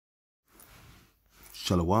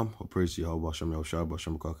Shalom, I praise to Yahweh, Hashem Yahushua,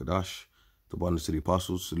 Hashem Kakadash, the abundance to the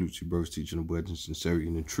apostles, salute to you, brothers, teaching the word in sincerity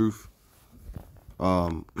and in truth.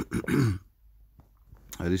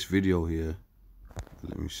 This video here,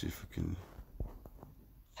 let me see if I can.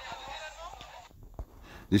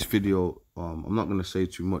 This video, I'm not going to say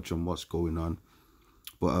too much on what's going on,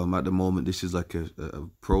 but at the moment, this is like a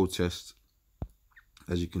protest.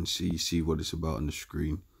 As you can see what it's about on the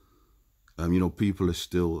screen. You know, people are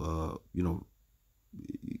still,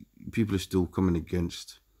 people are still coming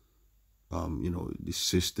against, this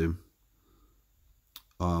system.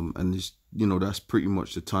 And this, that's pretty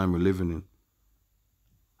much the time we're living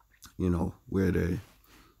in, where they,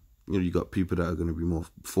 you got people that are going to be more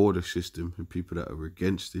for the system and people that are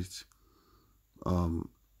against it. I'm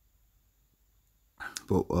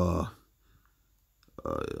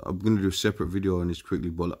going to do a separate video on this quickly,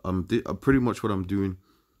 but pretty much what I'm doing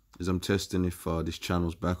is I'm testing if this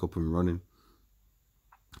channel's back up and running.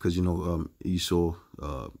 Because, Esau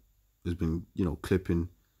has been, clipping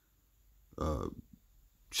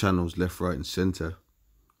channels left, right, and center.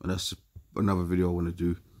 And that's another video I want to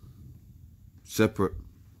do separate.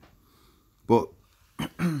 But,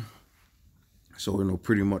 so,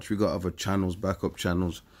 pretty much we got other channels, backup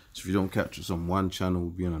channels. So if you don't catch us on one channel,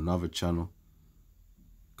 we'll be on another channel.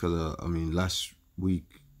 Because, last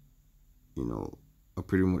week, I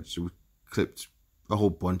pretty much clipped a whole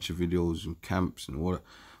bunch of videos and camps and all that.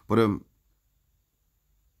 But,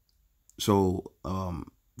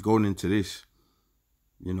 going into this,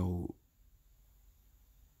 and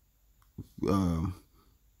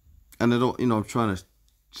I don't, I'm trying to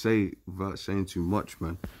say without saying too much,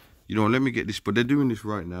 man. Let me get this, but they're doing this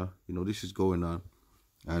right now. This is going on.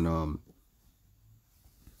 And,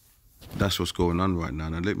 that's what's going on right now.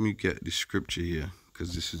 Now let me get the scripture here,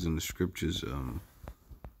 because this is in the scriptures,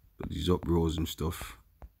 these uproars and stuff.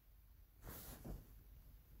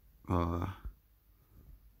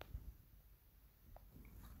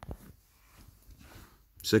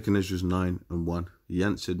 Second Ezra 9:1. He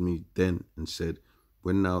answered me then and said,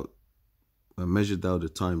 when thou measured thou the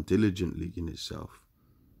time diligently in itself,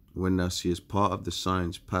 when thou seest part of the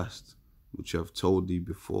signs past, which I have told thee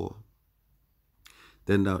before,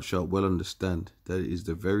 then thou shalt well understand that it is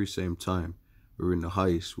the very same time wherein the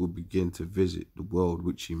highest will begin to visit the world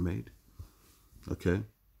which he made. Okay,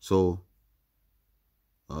 so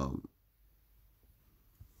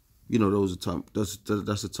those are time. That's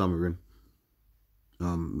the time we're in.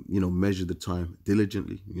 Measure the time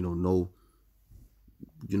diligently. Know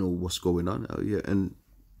what's going on out here, and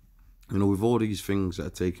with all these things that are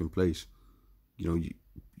taking place, the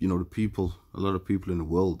people, a lot of people in the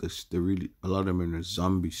world, they're really, a lot of them are in a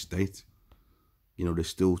zombie state. They're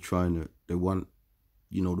still trying to, they want,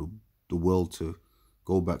 the world to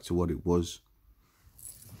go back to what it was.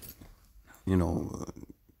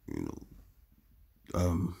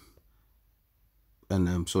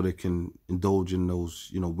 So they can indulge in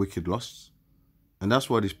those, wicked lusts. And that's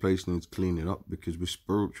why this place needs cleaning up, because we're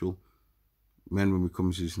spiritual men when we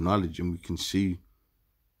come to this knowledge, and we can see,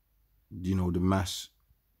 the mass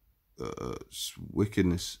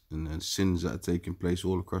wickedness and sins that are taking place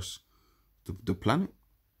all across the planet.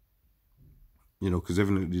 Because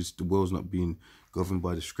evidently the world's not being governed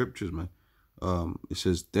by the scriptures, man. It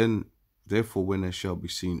says, therefore when there shall be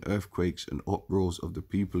seen earthquakes and uproars of the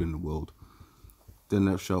people in the world, then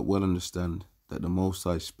thou shalt well understand that the Most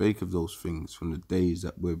High spake of those things from the days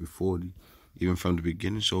that were before thee, even from the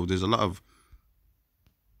beginning. So there's a lot of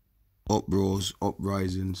uproars,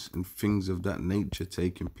 uprisings, and things of that nature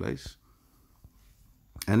taking place.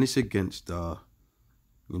 And it's against, the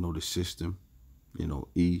system,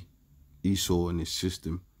 Esau and his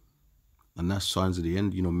system. And that's signs of the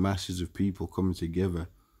end, masses of people coming together,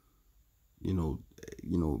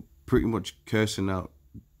 pretty much cursing out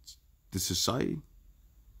the society.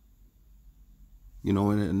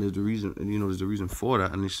 And there's a reason, there's a reason for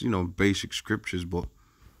that. And it's, basic scriptures, but,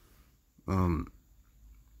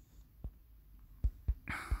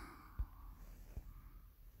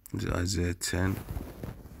 Isaiah 10.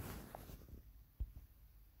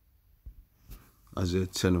 Isaiah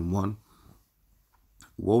 10:1.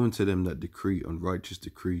 Woe unto them that decree unrighteous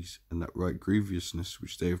decrees, and that write grievousness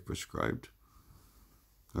which they have prescribed.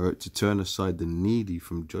 All right, to turn aside the needy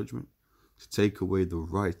from judgment, to take away the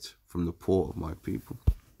right from the poor of my people.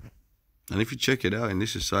 And if you check it out, in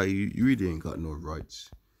this society, you really ain't got no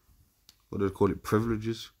rights. What do they call it?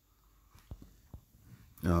 Privileges.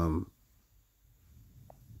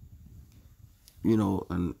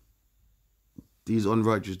 And these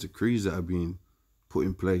unrighteous decrees that are being put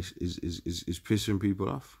in place is pissing people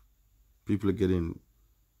off. People are getting,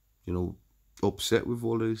 upset with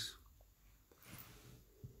all this.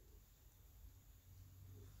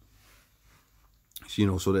 You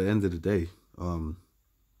know, so at the end of the day,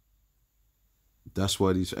 that's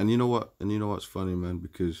why these, and you know what, and you know what's funny, man,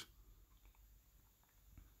 because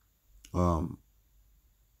um,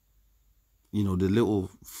 you know, the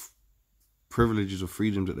little privileges or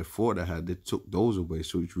freedoms that they thought they had, they took those away.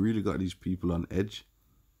 So it's really got these people on edge.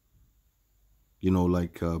 You know,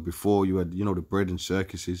 like before you had, you know, the bread and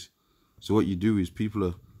circuses. So what you do is people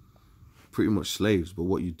are pretty much slaves, but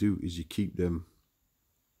what you do is you keep them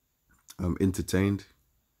entertained.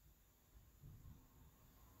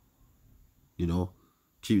 You know,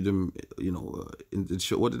 keep them. You know, in the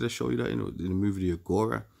show, what did they show you that? You know, in the movie The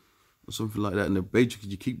Agora or something like that. And basically,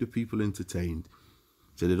 you keep the people entertained,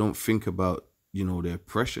 so they don't think about, you know, their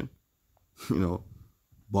oppression. You know,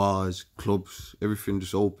 bars, clubs, everything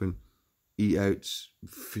just open, eat outs,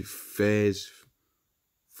 fairs,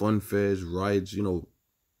 fun fairs, rides. You know,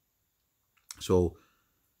 so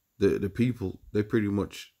the people, they pretty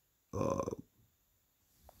much,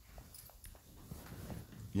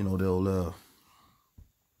 you know,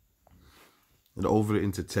 they're overly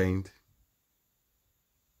entertained.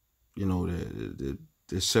 You know, the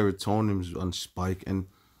serotonin's on spike, and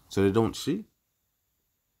so they don't see.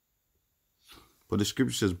 But the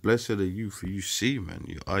scripture says, "Blessed are you, for you see, man.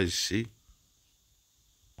 Your eyes see."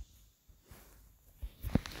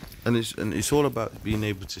 And it's all about being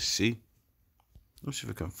able to see. Let's see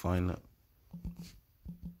if I can find that.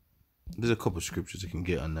 There's a couple of scriptures I can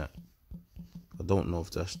get on that. I don't know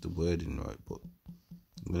if that's the wording right, but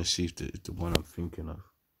I'm gonna see if the one I'm thinking of.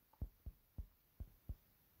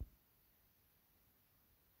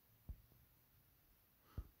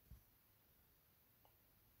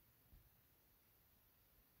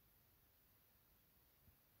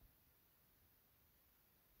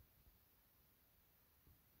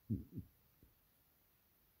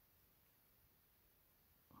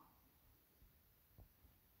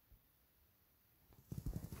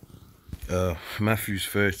 Matthew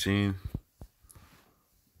 13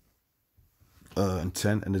 and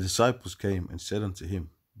 10. And the disciples came and said unto him,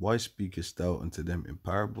 Why speakest thou unto them in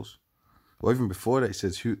parables? Or even before that, it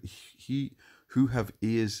says, who have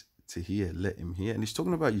ears to hear, let him hear. And he's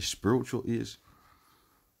talking about your spiritual ears.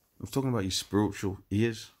 I'm talking about your spiritual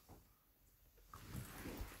ears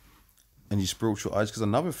and your spiritual eyes. Because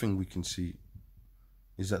another thing we can see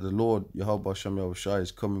is that the Lord, Yahweh Shem Yahushai,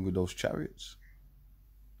 is coming with those chariots.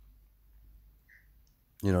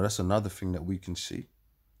 You know, that's another thing that we can see.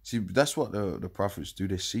 See, that's what the prophets do.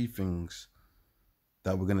 They see things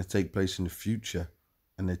that were going to take place in the future,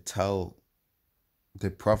 and they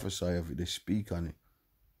prophesy of it, they speak on it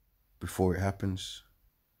before it happens.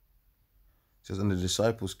 It says, and the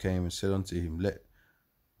disciples came and said unto him,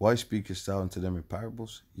 Why speakest thou unto them in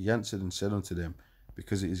parables? He answered and said unto them,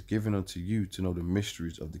 Because it is given unto you to know the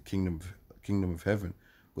mysteries of the kingdom of heaven,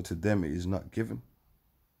 but to them it is not given.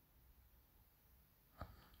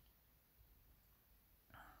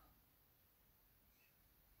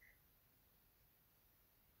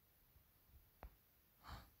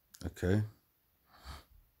 Okay.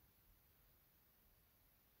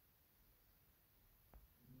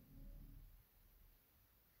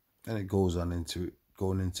 And it goes on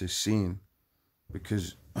going into seeing,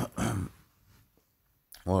 because I'll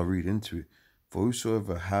read into it. For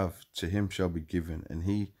whosoever have, to him shall be given, and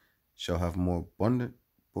he shall have more abundant.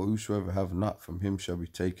 But whosoever have not, from him shall be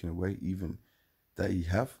taken away, even that he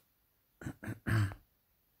have.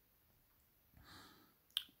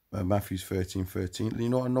 Matthew 13:13. You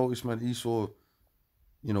know, I noticed, man, Esau,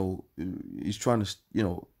 you know, he's trying to, you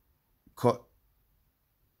know,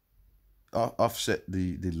 offset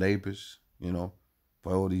the labors, you know,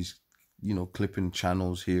 by all these, you know, clipping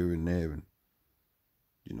channels here and there, and,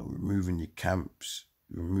 you know, removing your camps,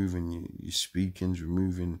 removing your speakings,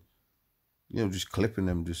 removing, you know, just clipping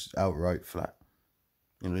them just outright flat.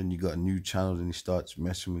 And then you got a new channel, and he starts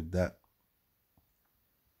messing with that.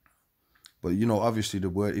 But, you know, obviously the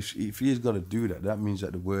word, if he is going to do that, that means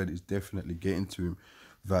that the word is definitely getting to him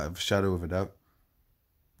without a shadow of a doubt.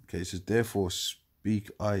 Okay, it says, Therefore speak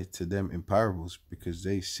I to them in parables, because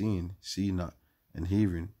they see not, and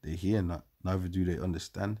hearing, they hear not, neither do they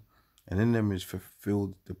understand. And in them is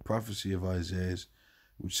fulfilled the prophecy of Isaiah,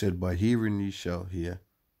 which said, By hearing ye shall hear,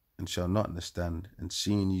 and shall not understand, and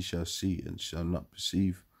seeing ye shall see, and shall not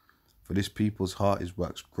perceive. For this people's heart is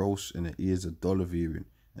waxed gross, and their ears are dull of hearing,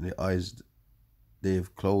 and their eyes they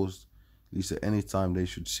have closed, lest at any time they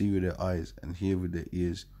should see with their eyes, and hear with their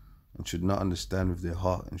ears, and should not understand with their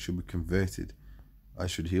heart, and should be converted, I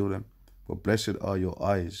should heal them. But blessed are your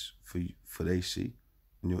eyes, for they see,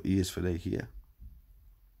 and your ears, for they hear.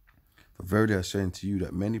 For verily I say unto you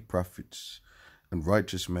that many prophets and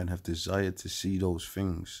righteous men have desired to see those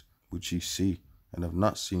things which ye see, and have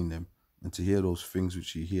not seen them, and to hear those things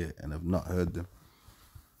which ye hear and have not heard them.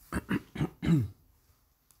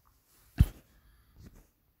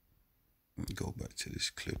 Let me go back to this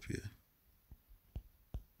clip here.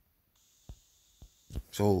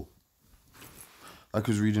 So, like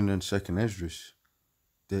I was reading in Second Esdras,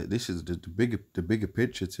 this is the bigger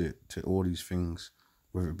picture to all these things,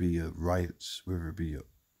 whether it be riots, whether it be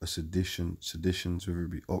a seditions, whether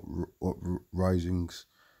it be uprisings,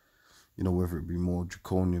 you know, whether it be more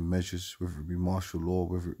draconian measures, whether it be martial law,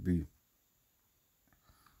 whether it be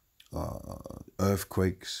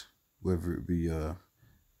earthquakes, whether it be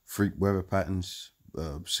freak weather patterns,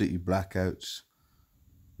 city blackouts,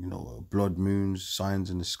 you know, blood moons, signs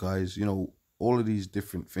in the skies, you know, all of these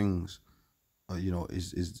different things, you know,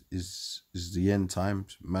 is the end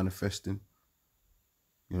times manifesting.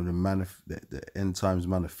 You know, the end times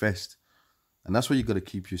manifest, and that's why you got to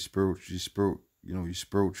keep your spiritual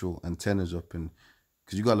antennas up, and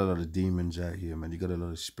because you got a lot of demons out here, man. You got a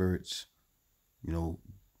lot of spirits, you know,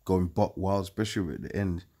 going buck wild, especially at the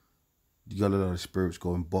end. You got a lot of spirits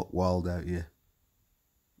going buck wild out here,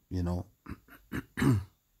 you know.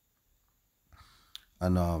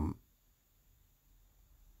 And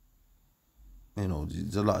you know,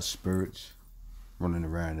 there's a lot of spirits running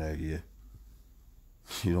around out here.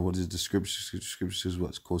 You know, what is the scripture? Scripture says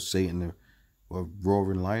what's called Satan, or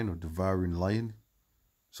roaring lion or devouring lion.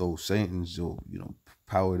 So Satan's, you know,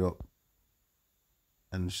 powered up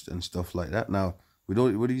and stuff like that. Now,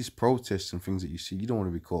 with these protests and things that you see, you don't want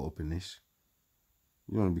to be caught up in this.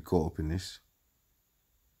 You don't want to be caught up in this.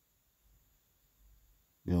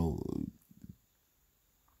 You know,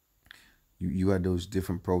 you had those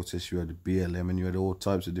different protests. You had the BLM, and you had all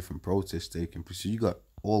types of different protests taking place. So you got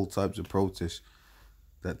all types of protests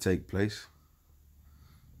that take place.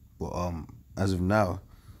 But as of now,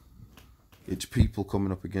 it's people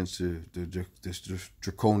coming up against the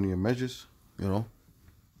draconian measures, you know.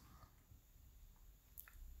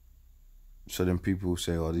 So then people will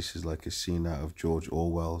say, oh, this is like a scene out of George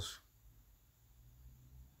Orwell's.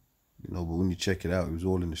 You know, but when you check it out, it was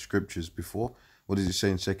all in the scriptures before. What does it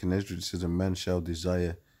say in Second Esdras? It says, a man shall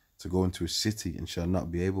desire to go into a city and shall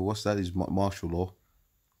not be able. What's that? Is martial law.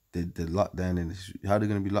 They're locked down in this. How are they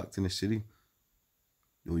going to be locked in a city?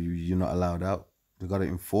 Or you're not allowed out. They got to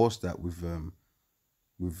enforce that with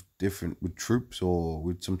troops or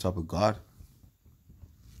with some type of guard.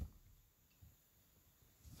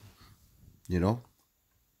 You know.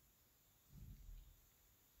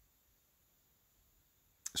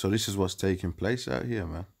 So this is what's taking place out here,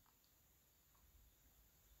 man.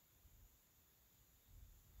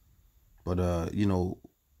 But you know,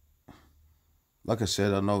 like I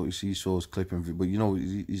said, I know it's Esau's clipping, but you know,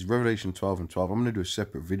 it's Revelation 12 and 12. I'm gonna do a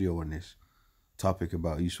separate video on this topic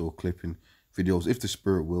about Esau clipping videos, if the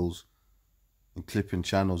Spirit wills, and clipping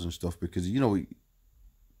channels and stuff, because you know,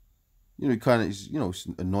 it kind of is, you know, it's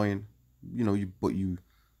annoying, you know, you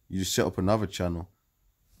just set up another channel,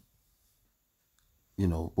 you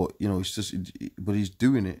know, but you know, it's just, but he's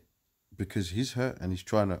doing it because he's hurt and he's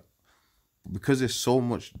trying to, because there's so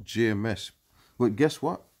much GMS. But guess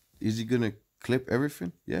what? Is he gonna clip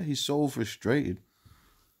everything? Yeah, he's so frustrated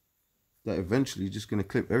that eventually he's just gonna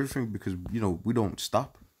clip everything, because you know, we don't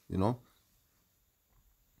stop, you know.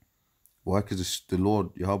 Why? Because the Lord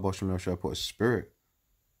Yahweh shall put a spirit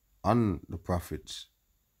on the prophets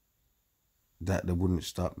that they wouldn't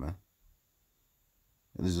stop, man.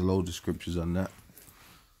 And there's a load of scriptures on that.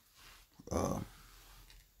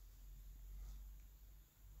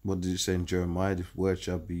 What did it say in Jeremiah? This word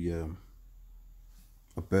shall be a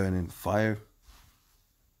burning fire.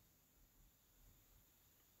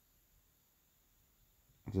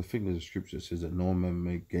 I think there's a scripture that says that no man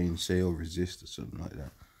may gainsay or resist or something like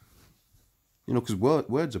that. You know, because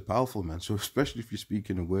words are powerful, man. So especially if you're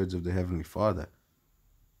speaking the words of the Heavenly Father,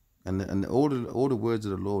 and all the words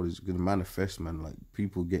of the Lord is going to manifest, man. Like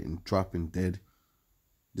people dropping dead.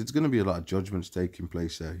 There's going to be a lot of judgments taking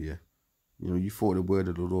place out here. You know, you thought the word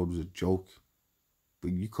of the Lord was a joke,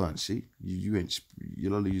 but you can't see. You ain't.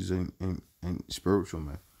 Your leaders ain't spiritual,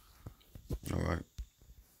 man. All right.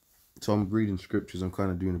 So I'm reading scriptures. I'm kind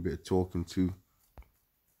of doing a bit of talking too.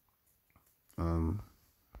 I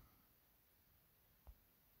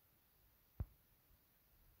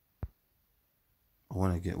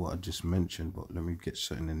want to get what I just mentioned, but let me get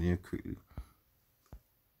something in here quickly.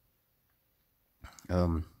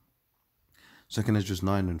 Second Esdras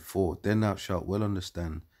 9 and 4. Then thou shalt well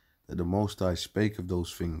understand that the Most High spake of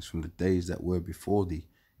those things from the days that were before thee,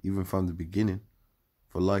 even from the beginning.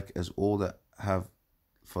 For like as all that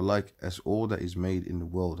is made in the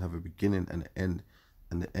world have a beginning and an end,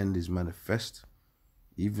 and the end is manifest.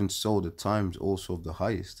 Even so, the times also of the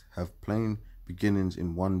highest have plain beginnings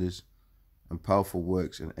in wonders, and powerful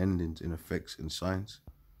works and endings in effects and signs.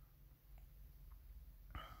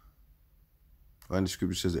 And the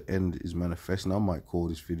scripture says the end is manifest, and I might call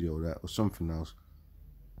this video that or something else.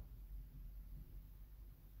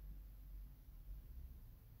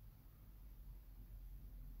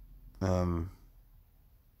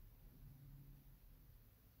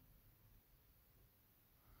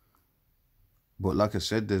 But like I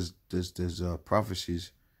said, there's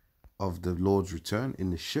prophecies of the Lord's return in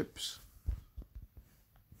the ships.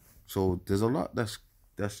 So there's a lot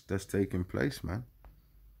that's taking place, man.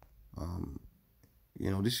 You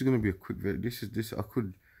know, this is gonna be a quick video. This I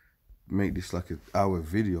could make this like an hour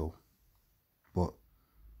video, but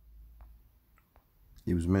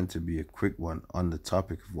it was meant to be a quick one on the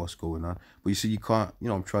topic of what's going on. But you see, you can't. You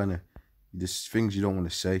know, I'm trying to. There's things you don't want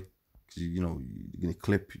to say because you know you're gonna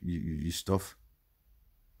clip your stuff.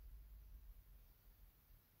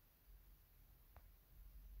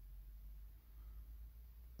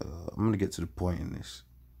 I'm gonna get to the point in this.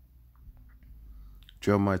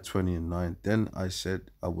 Jeremiah 20:9. Then I said,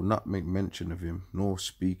 I will not make mention of him, nor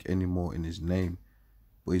speak any more in his name.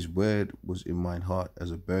 But his word was in mine heart as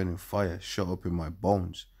a burning fire shut up in my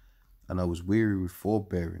bones. And I was weary with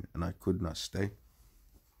forbearing, and I could not stay.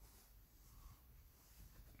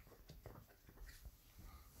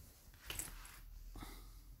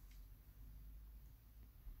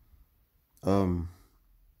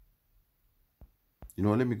 You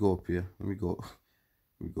know what, let me go up here. Let me go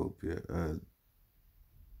up here.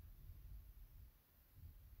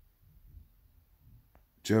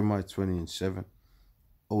 Jeremiah 20:7.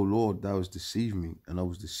 O Lord, thou hast deceived me, and I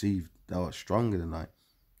was deceived. Thou art stronger than I,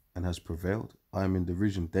 and hast prevailed. I am in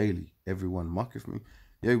derision daily. Everyone mocketh me.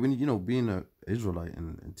 Yeah, when you know, being an Israelite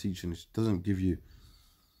and teaching this doesn't give you,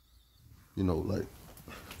 you know, like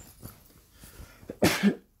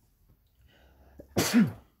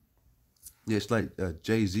yeah, it's like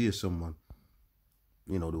Jay-Z or someone.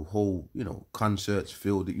 You know, the whole, you know, concerts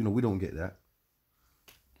filled. You know, we don't get that.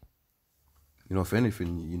 You know, if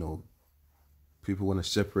anything, you know, people want to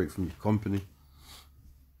separate from your company.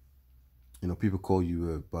 You know, people call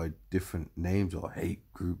you by different names or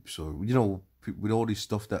hate groups or, you know, with all this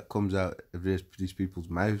stuff that comes out of these people's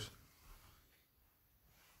mouths.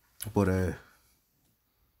 But,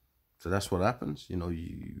 so that's what happens. You know,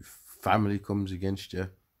 family comes against you.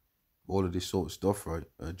 All of this sort of stuff, right?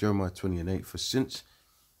 Jeremiah 20:8. For since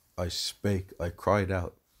I spake, I cried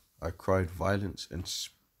out. I cried violence and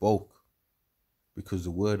spoke, because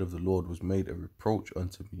the word of the Lord was made a reproach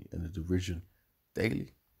unto me and a derision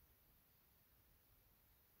daily.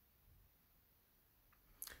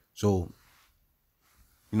 So,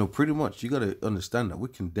 you know, pretty much you got to understand that we're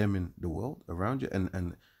condemning the world around you,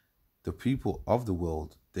 and the people of the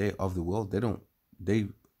world, they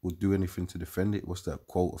would do anything to defend it. What's that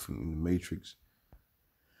quote, I think, in the Matrix?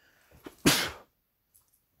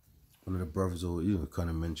 One of the brothers, or you know, kind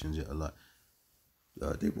of mentions it a lot.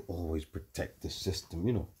 They will always protect the system,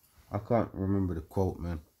 you know. I can't remember the quote,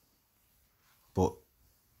 man. But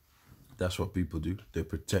that's what people do. They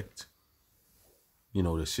protect, you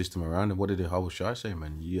know, the system around them. What did how should I say,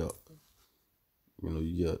 man? You're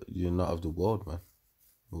not of the world, man.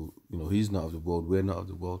 You know, he's not of the world. We're not of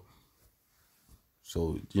the world.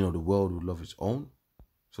 So, you know, the world will love its own.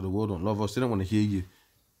 So the world don't love us. They don't want to hear you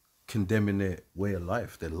condemning their way of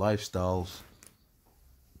life, their lifestyles,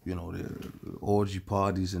 you know, their orgy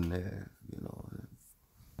parties and their, you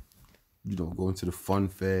know, going to the fun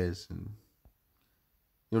fairs and,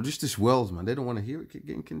 you know, just this world, man. They don't want to hear it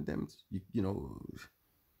getting condemned, you know.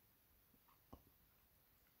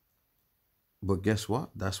 But guess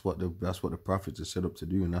what? That's what the prophets are set up to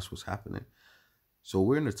do, and that's what's happening. So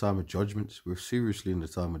we're in the time of judgments. We're seriously in the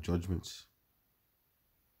time of judgments.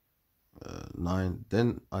 9.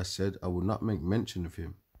 Then I said, I will not make mention of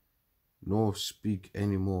him, nor speak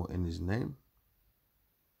any more in his name,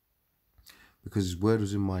 because his word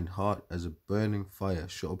was in mine heart as a burning fire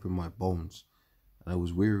shut up in my bones, and I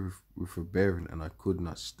was weary with forbearing, and I could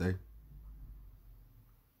not stay.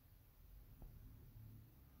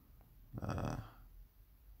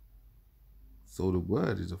 So the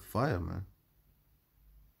word is a fire, man.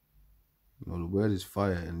 You know, the word is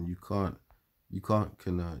fire, and you can't, you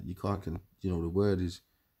know, the word is,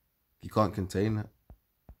 you can't contain that.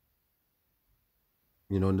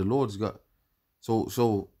 You know, and the Lord's got,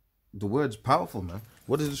 so the word's powerful, man.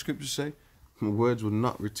 What does the scripture say? The words will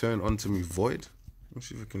not return unto me void. Let's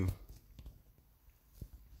see if I can.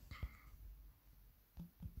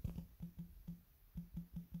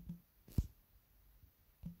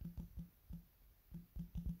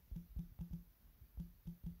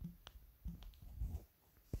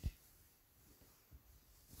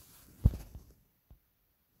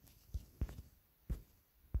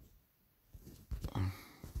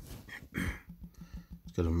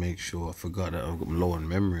 Gotta make sure. I forgot that I've got low on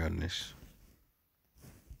memory on this.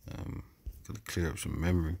 Gotta clear up some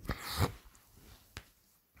memory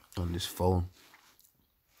on this phone.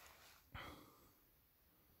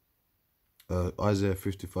 Isaiah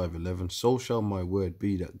 55:11. So shall my word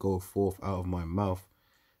be that goeth forth out of my mouth.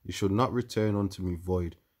 It shall not return unto me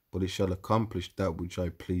void, but it shall accomplish that which I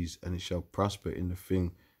please, and it shall prosper in the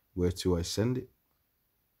thing whereto I send it.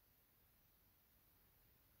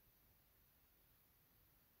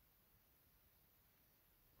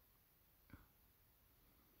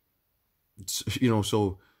 You know,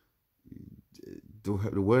 so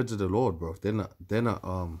the words of the Lord, bro, they're not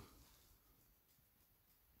gonna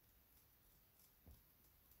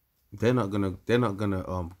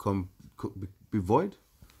be void.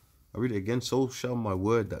 I read it again. So shall my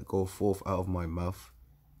word that go forth out of my mouth.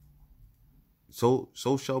 So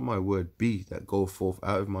shall my word be that go forth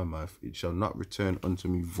out of my mouth. It shall not return unto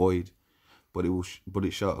me void, but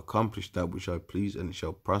it shall accomplish that which I please, and it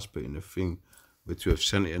shall prosper in the thing whereto I have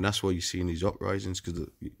sent it. And that's why you see in these uprisings, because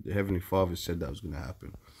the Heavenly Father said that was going to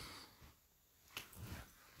happen.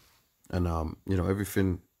 And you know,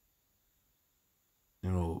 everything, you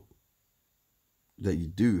know, that you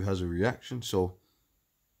do has a reaction. So,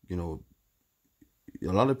 you know,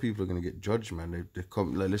 a lot of people are going to get judged, man. They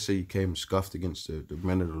come, like, let's say you came scoffed against the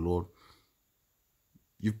men of the Lord.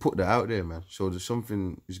 You've put that out there, man. So there's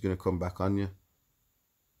something is going to come back on you.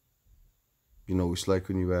 You know, it's like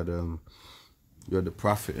when you had the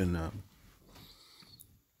prophet and I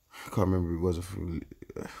can't remember who it was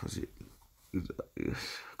it? I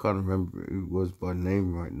can't remember who it was by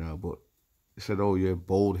name right now, but it said, "Oh yeah,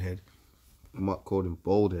 bald head." Mark called him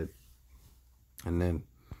bald head, and then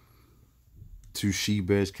 2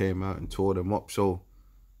 she-bears came out and tore them up. So,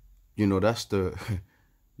 you know, that's the,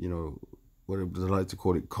 you know, what they like to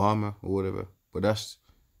call it, karma or whatever. But that's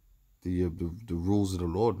the rules of the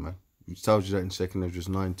Lord, man. It tells you that in 2 Esdras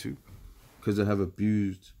 9:2. Because they have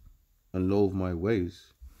abused and loathed my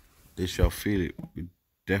ways, they shall feel it with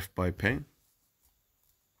death by pain.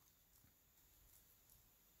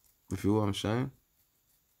 You feel what I'm saying?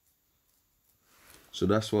 So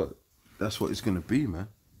that's what it's gonna be, man.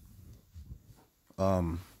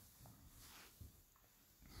 Now,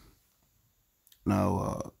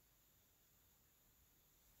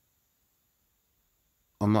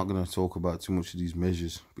 I'm not gonna talk about too much of these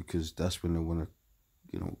measures, because that's when they wanna,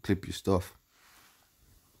 you know, clip your stuff.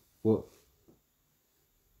 But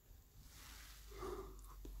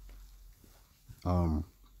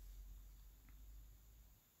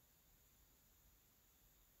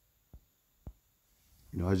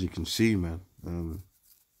you know, as you can see, man,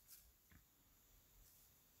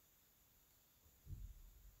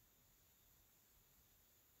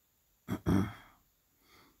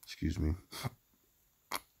 excuse me.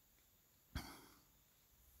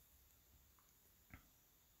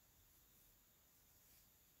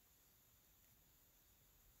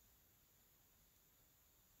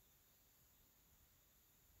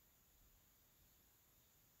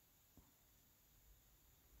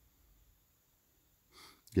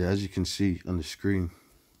 Yeah, as you can see on the screen,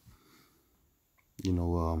 you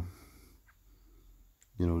know,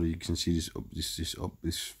 you can see this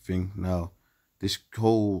thing. Now, this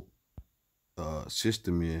whole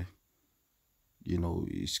system here, you know,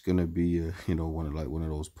 it's gonna be you know, one of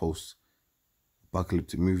those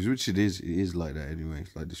post-apocalyptic movies, which it is like that anyway.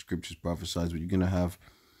 It's like the scriptures prophesize, but you're gonna have,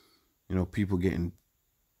 you know, people getting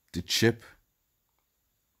the chip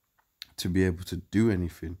to be able to do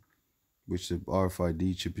anything, which the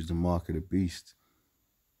RFID chip is the mark of the beast.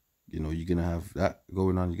 You know, you're gonna have that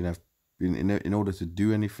going on. You're gonna have, in order to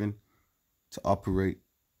do anything, to operate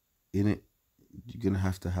in it, you're gonna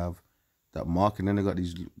have to have that mark. And then they got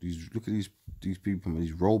these look at these people,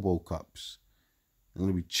 these RoboCops. They're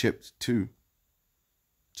gonna be chipped too,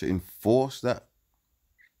 to enforce that.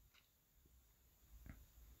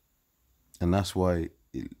 And that's why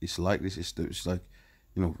it's like this. It's like,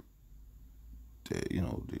 you know,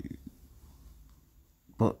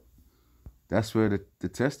 but that's where the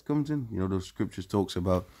test comes in. You know, the scriptures talks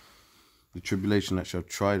about the tribulation that shall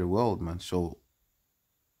try the world, man. So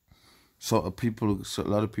a lot of people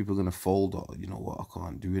are gonna fold. Or, you know what, I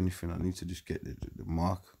can't do anything. I need to just get the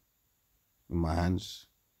mark in my hands.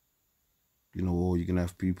 You know, or you're gonna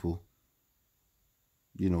have people,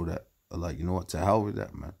 you know, that are like, you know what, to hell with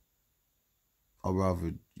that, man. I'd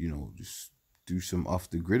rather, you know, just do some off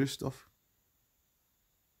the grid stuff.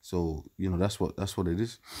 So, you know, that's what it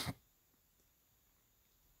is.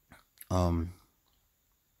 So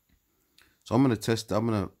I'm gonna test.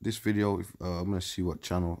 This video. I'm gonna see what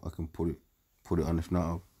channel I can put it on. If not,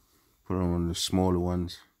 I'll put it on one of the smaller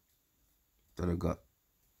ones that I got.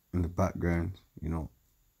 in the background, you know.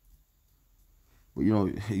 But you know,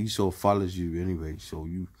 he sort of follows you anyway, so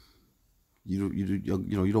you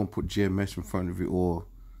don't put JMS in front of it, or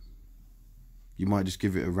you might just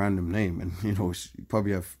give it a random name, and you know you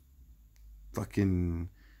probably have fucking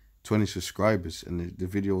 20 subscribers, and the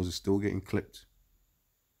videos are still getting clipped,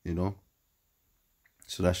 you know.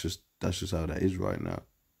 So that's just how that is right now.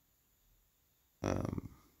 But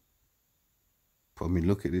I mean,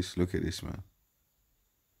 look at this, man.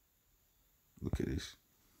 Look at this.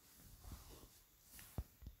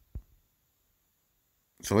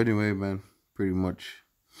 So anyway, man, pretty much,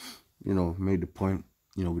 you know, made the point.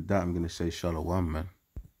 You know, with that, I'm gonna say Shalom, man.